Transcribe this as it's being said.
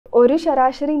ഒരു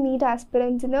ശരാശരി NEET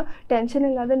ആസ്പിറൻസിന് tension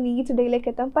ഇല്ലാതെ നീറ്റ് ഡേയിലേക്ക്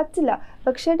എത്താൻ പറ്റില്ല.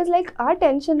 പക്ഷേ ഇറ്റ് ഇസ് ലൈക്ക് ആ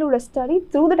ടെൻഷനിലൂടെ സ്റ്റഡി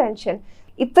ത്രൂ ദ ടെൻഷൻ.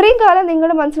 ഇത്രയും കാലം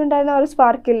നിങ്ങളുടെ മനസ്സിലുണ്ടായിരുന്ന ഒരു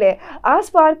സ്പാർക്കില്ലേ, ആ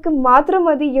സ്പാർക്ക് മാത്രം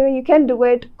മതി. You can do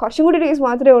it. കുറച്ചും കൂടി ഡേയ്സ്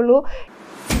മാത്രമേ ഉള്ളൂ.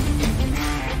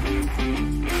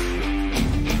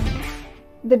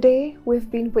 The day we've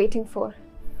been waiting for,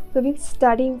 we've been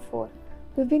studying for,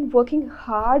 we've been working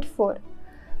hard for,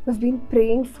 we've been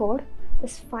praying for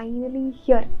is finally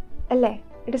here. അല്ലേ?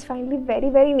 It is finally very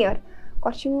very near.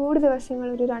 കുറച്ചും കൂടി ദിവസങ്ങൾ,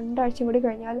 ഒരു 2 ആഴ്ചയും കൂടി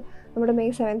കഴിഞ്ഞാൽ നമ്മുടെ May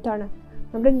 7th ആണ്,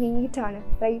 നമ്മുടെ നീറ്റാണ്,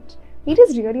 right? NEET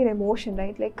is really an emotion,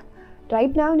 right? Like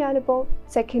right now ഞാനിപ്പോൾ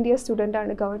സെക്കൻഡ് ഇയർ സ്റ്റുഡൻ്റ്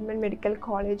ആണ് ഗവൺമെൻറ് മെഡിക്കൽ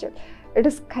കോളേജിൽ. It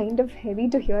is kind of heavy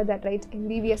to here that, right?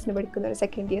 MBBS പഠിക്കുന്ന ഒരു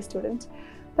സെക്കൻഡ് ഇയർ സ്റ്റുഡൻറ്റ്.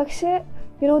 പക്ഷേ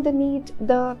the NEET,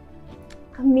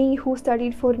 me who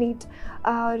studied for NEET,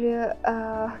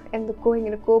 എന്തൊക്കെ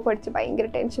ഇങ്ങനെയൊക്കെ പഠിച്ച് ഭയങ്കര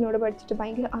ടെൻഷനോടെ പഠിച്ചിട്ട്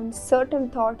ഭയങ്കര അൺസർട്ടൺ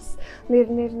തോട്ട്സ്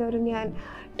നിറഞ്ഞിരുന്നവർ ഞാൻ.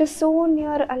 ഇറ്റ് ഇസ് സോ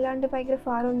നിയർ, അല്ലാണ്ട് ഭയങ്കര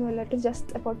ഫാറൊന്നുമില്ല. It is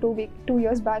just about 2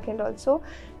 years back and also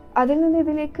അതിൽ നിന്ന്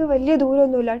ഇതിലേക്ക് വലിയ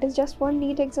ദൂരമൊന്നുമില്ല. It is just one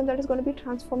NEET exam that is going to be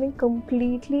transforming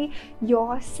completely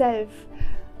yourself.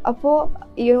 അപ്പോൾ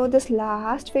this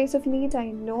last phase of NEET, I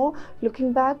know looking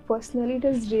back personally it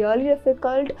is really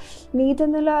difficult. NEET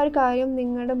എന്നുള്ള ഒരു കാര്യം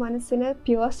നിങ്ങളുടെ മനസ്സിനെ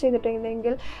പിയേഴ്സ്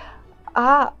ചെയ്തിട്ടുണ്ടെങ്കിൽ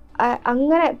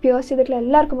അങ്ങനെ പിയേഴ്സ് ചെയ്തിട്ടുള്ള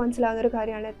എല്ലാവർക്കും മനസ്സിലാവുന്ന ഒരു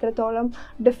കാര്യമാണ് എത്രത്തോളം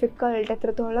ഡിഫിക്കൾട്ട്,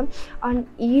 എത്രത്തോളം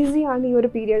ഈസിയാണ് ഈ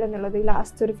ഒരു പീരിയഡ് എന്നുള്ളത്, ഈ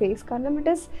ലാസ്റ്റ് ഒരു ഫേസ്. കാരണം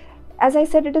it is, as I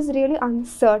said, it is really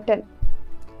uncertain.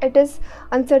 It is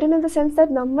uncertain in the sense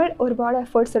that നമ്മൾ ഒരുപാട്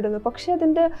എഫേർട്സ് ഇടുന്നു. പക്ഷേ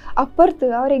അതിൻ്റെ അപ്പുറത്ത്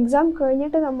ആ ഒരു എക്സാം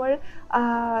കഴിഞ്ഞിട്ട് നമ്മൾ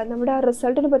നമ്മുടെ ആ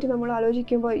റിസൾട്ടിനെ പറ്റി നമ്മൾ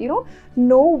ആലോചിക്കുമ്പോൾ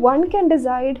no one can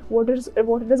decide what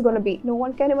it is going to be. No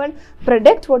one can even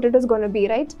predict what it is going to be,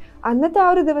 right? അന്നത്തെ ആ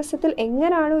ഒരു ദിവസത്തിൽ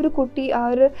എങ്ങനെയാണ് ഒരു കുട്ടി ആ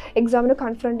ഒരു എക്സാമിനെ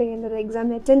കൺഫ്രണ്ട് ചെയ്യുന്നത്,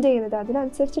 എക്സാമിനെ അറ്റൻഡ് ചെയ്യുന്നത്,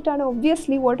 അതിനനുസരിച്ചിട്ടാണ്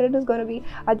obviously what it is gonna be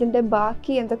അതിൻ്റെ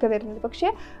ബാക്കി എന്തൊക്കെ വരുന്നത്. പക്ഷേ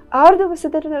ആ ഒരു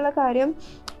ദിവസത്തിലുള്ള കാര്യം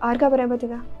ആർക്കും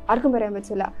പറയാൻ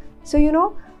പറ്റില്ല. സോ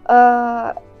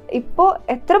ഇപ്പോൾ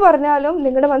എത്ര പറഞ്ഞാലും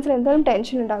നിങ്ങളുടെ മനസ്സിൽ എന്തായാലും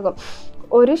ടെൻഷൻ ഉണ്ടാകും.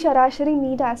 ഒരു ശരാശരി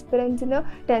നീറ്റ് ആസ്പിറൻസിന്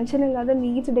ടെൻഷൻ ഇല്ലാതെ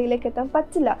നീറ്റ് ഡേയിലേക്ക് എത്താൻ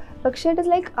പറ്റില്ല. പക്ഷേ ഇറ്റ്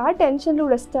ഇസ് ലൈക്ക് ആ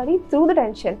ടെൻഷനിലൂടെ study through the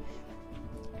tension.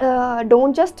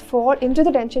 Don't just fall into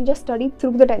the tension, just study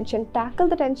through the tension. Tackle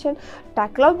the tension.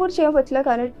 Tackle out what ചെയ്യാൻ പറ്റില്ല,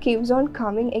 കാരണം it keeps on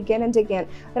coming again and again,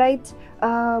 right?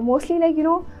 Mostly like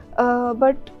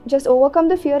but just overcome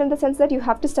the fear in the sense that you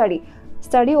have to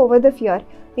study over the fear.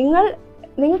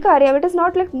 നിങ്ങൾക്കറിയാം, it is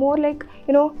not like more like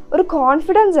ഒരു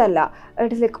confidence അല്ല.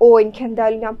 It is like എനിക്ക്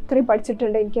എന്തായാലും ഞാൻ അത്രയും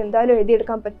പഠിച്ചിട്ടുണ്ട്, എനിക്ക് എന്തായാലും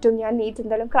എഴുതിയെടുക്കാൻ പറ്റും, ഞാൻ നീറ്റ്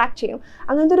എന്തായാലും ക്രാക്ക് ചെയ്യും,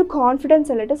 അങ്ങനത്തെ ഒരു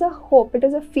കോൺഫിഡൻസ് അല്ല. It is A hope, it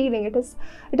is A feeling,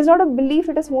 it is not A belief,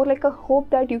 it is more like A hope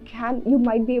that you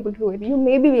might be able to do it, you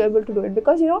may be able to do it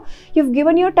because you've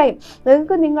given your time.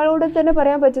 നിങ്ങൾക്ക് നിങ്ങളോട് തന്നെ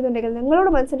പറയാൻ പറ്റുന്നുണ്ടെങ്കിൽ,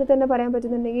 നിങ്ങളോട് മനസ്സിൽ തന്നെ പറയാൻ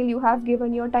പറ്റുന്നുണ്ടെങ്കിൽ, you have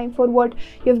given your time for what?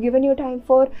 You've given your time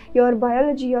for your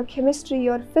biology, your chemistry,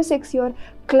 your physics, your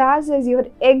classes, your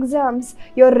exams,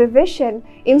 your revision,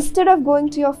 instead of going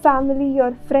to your family,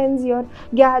 your friends, your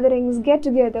gatherings,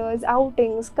 get-togethers,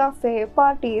 outings, cafe,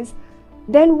 parties.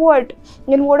 Then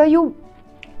what are you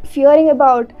fearing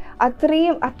about?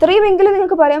 അത്രയും എങ്കിലും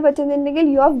നിങ്ങൾക്ക് പറയാൻ പറ്റുന്നുണ്ടെങ്കിൽ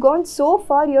you have gone so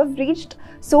far, you have reached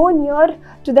so near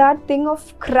to that thing of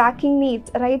cracking NEET,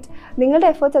 right? നിങ്ങളുടെ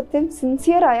efforts അത്രയും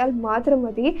sincere ആയാൽ മാത്രം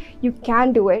മതി, you can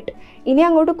do it. ഇനി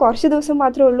അങ്ങോട്ട് കുറച്ച് ദിവസം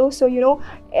മാത്രമേ ഉള്ളൂ. സോ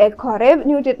കുറേ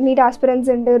നീറ്റ് ആസ്പിറൻസ്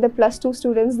ഉണ്ട്, the +2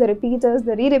 students, the repeaters,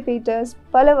 the റീറിപ്പീറ്റേഴ്സ്,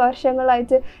 പല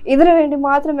വർഷങ്ങളായിട്ട് ഇതിനു വേണ്ടി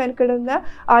മാത്രം മെനക്കെടുന്ന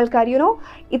ആൾക്കാർ.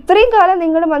 ഇത്രയും കാലം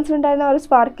നിങ്ങളുടെ മനസ്സിലുണ്ടായിരുന്ന ഒരു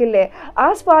സ്പാർക്കില്ലേ, ആ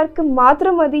സ്പാർക്ക്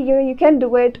മാത്രം മതി. You can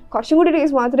do it. കുറച്ചും കൂടി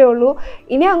ഡേയ്സ് മാത്രമേ ഉള്ളൂ.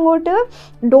 ഇനി അങ്ങോട്ട്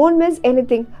don't miss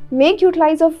anything. Make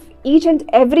utilise of each and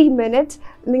every minute.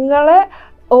 നിങ്ങളെ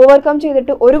ഓവർകം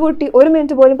ചെയ്തിട്ട് ഒരു കുട്ടി 1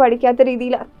 മിനിറ്റ് പോലും പഠിക്കാത്ത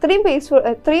രീതിയിൽ അത്രയും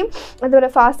അത്രയും എന്താ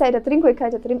പറയുക, ഫാസ്റ്റായിട്ട്, അത്രയും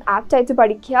ക്വിക്കായിട്ട്, അത്രയും ആപ്റ്റായിട്ട്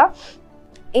പഠിക്കുക.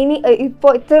 ഇനി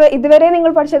ഇപ്പോൾ ഇതുവരെ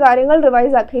നിങ്ങൾ പഠിച്ച കാര്യങ്ങൾ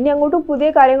റിവൈസ് ആക്കുക. ഇനി അങ്ങോട്ട് പുതിയ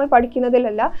കാര്യങ്ങൾ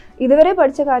പഠിക്കുന്നതിലല്ല, ഇതുവരെ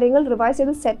പഠിച്ച കാര്യങ്ങൾ റിവൈസ്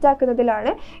ചെയ്ത് സെറ്റ്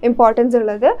ആക്കുന്നതിലാണ് ഇമ്പോർട്ടൻസ്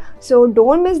ഉള്ളത്. So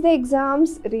don't miss the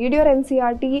exams, read your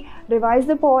NCERT, revise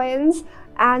the points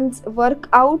and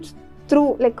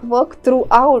work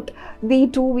throughout the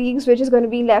 2 weeks which is going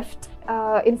to be left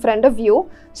in front of you.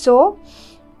 So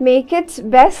make it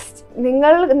best.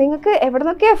 നിങ്ങൾക്ക് എവിടെ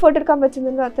നിന്നൊക്കെ effort എടുക്കാൻ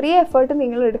പറ്റുന്നുണ്ടോ അത്രയും effort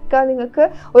നിങ്ങൾ എടുക്കുക. നിങ്ങൾക്ക്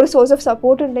ഒരു സോഴ്സ് ഓഫ്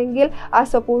സപ്പോർട്ട് ഉണ്ടെങ്കിൽ ആ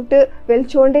സപ്പോർട്ട്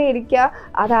വലിച്ചുകൊണ്ടേ ഇരിക്കുക.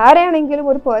 അതാരാണെങ്കിലും,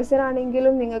 ഒരു പേഴ്സൺ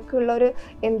ആണെങ്കിലും, നിങ്ങൾക്കുള്ളൊരു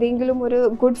എന്തെങ്കിലും ഒരു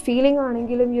ഗുഡ് ഫീലിംഗ്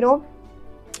ആണെങ്കിലും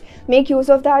make use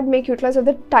of that, make utilize of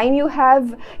the time you have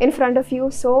in front of you.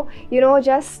 So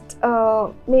just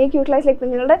make utilize like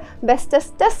നിങ്ങളുടെ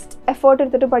bestest effort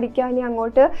എടുത്തിട്ട് പഠിക്കുക ഇനി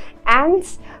അങ്ങോട്ട്. and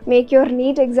make your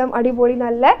NEET exam അടിപൊളി,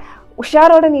 നല്ല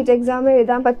ഉഷാറോടെ NEET exam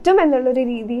എഴുതാൻ പറ്റും എന്നുള്ളൊരു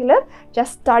രീതിയിൽ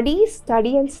just study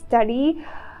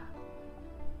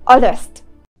all the best.